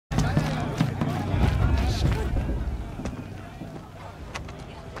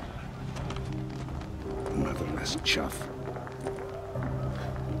useless chuff.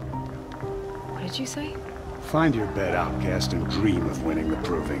 What did you say? Find your bed, outcast, and dream of winning the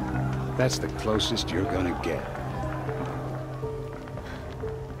proving. That's the closest you're gonna get.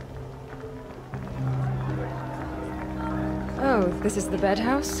 Oh, this is the bed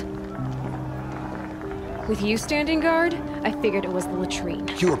house? With you standing guard, I figured it was the latrine.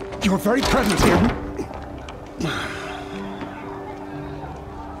 Your very presence here.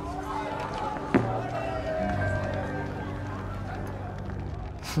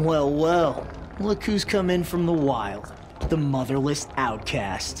 Well, well. Look who's come in from the wild. The motherless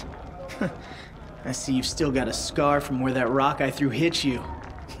outcast. I see you've still got a scar from where that rock I threw hit you.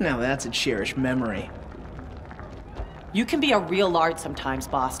 Now that's a cherished memory. You can be a real lard sometimes,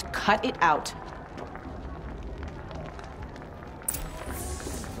 boss. Cut it out.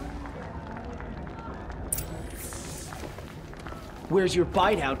 Where's your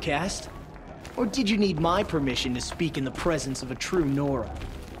bite, outcast? Or did you need my permission to speak in the presence of a true Nora?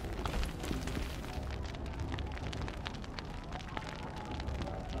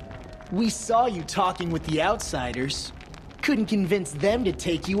 We saw you talking with the outsiders. Couldn't convince them to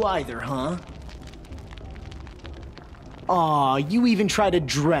take you either, huh? Aw, you even try to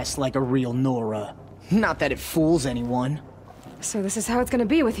dress like a real Nora. Not that it fools anyone. So this is how it's gonna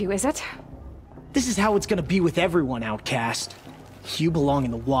be with you, is it? This is how it's gonna be with everyone, outcast. You belong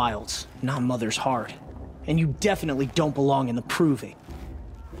in the wilds, not Mother's heart. And you definitely don't belong in the proving.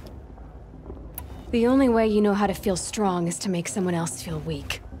 The only way you know how to feel strong is to make someone else feel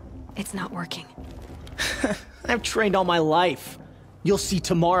weak. It's not working. I've trained all my life. You'll see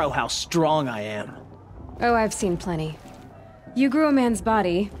tomorrow how strong I am. Oh, I've seen plenty. You grew a man's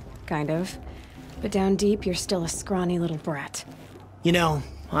body, kind of. But down deep, you're still a scrawny little brat. You know,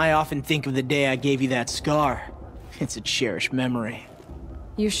 I often think of the day I gave you that scar. It's a cherished memory.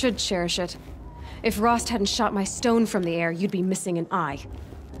 You should cherish it. If Rost hadn't shot my stone from the air, you'd be missing an eye.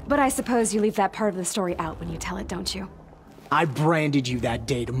 But I suppose you leave that part of the story out when you tell it, don't you? I branded you that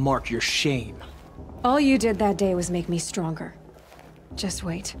day to mark your shame. All you did that day was make me stronger. Just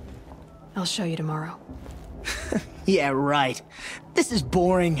wait. I'll show you tomorrow. Yeah, right. This is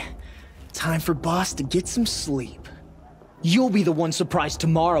boring. Time for Boss to get some sleep. You'll be the one surprised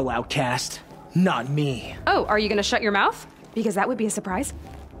tomorrow, outcast. Not me. Oh, are you gonna shut your mouth? Because that would be a surprise.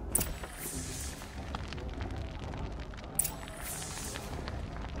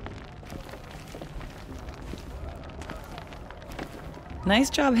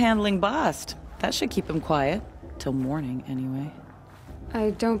 Nice job handling Bast. That should keep him quiet. Till morning, anyway. I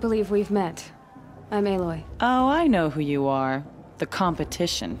don't believe we've met. I'm Aloy. Oh, I know who you are. The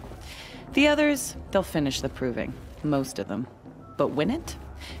competition. The others, they'll finish the proving. Most of them. But win it?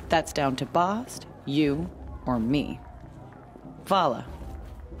 That's down to Bast, you, or me. Vala.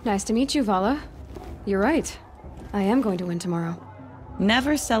 Nice to meet you, Vala. You're right. I am going to win tomorrow.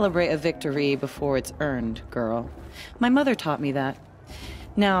 Never celebrate a victory before it's earned, girl. My mother taught me that.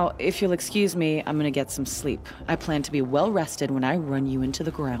 Now, if you'll excuse me, I'm gonna get some sleep. I plan to be well rested when I run you into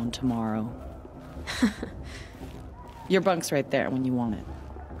the ground tomorrow. Your bunk's right there when you want it.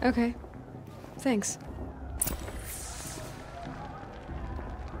 Okay. Thanks.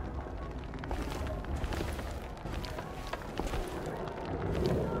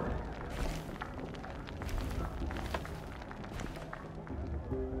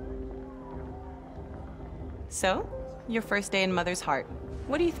 So, your first day in Mother's heart.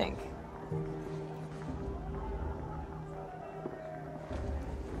 What do you think?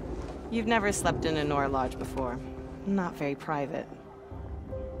 You've never slept in a Nora lodge before. Not very private.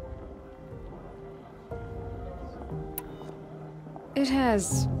 It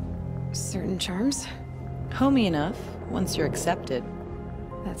has certain charms. Homey enough, once you're accepted.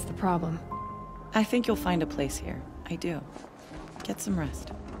 That's the problem. I think you'll find a place here. I do. Get some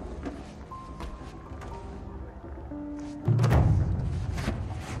rest.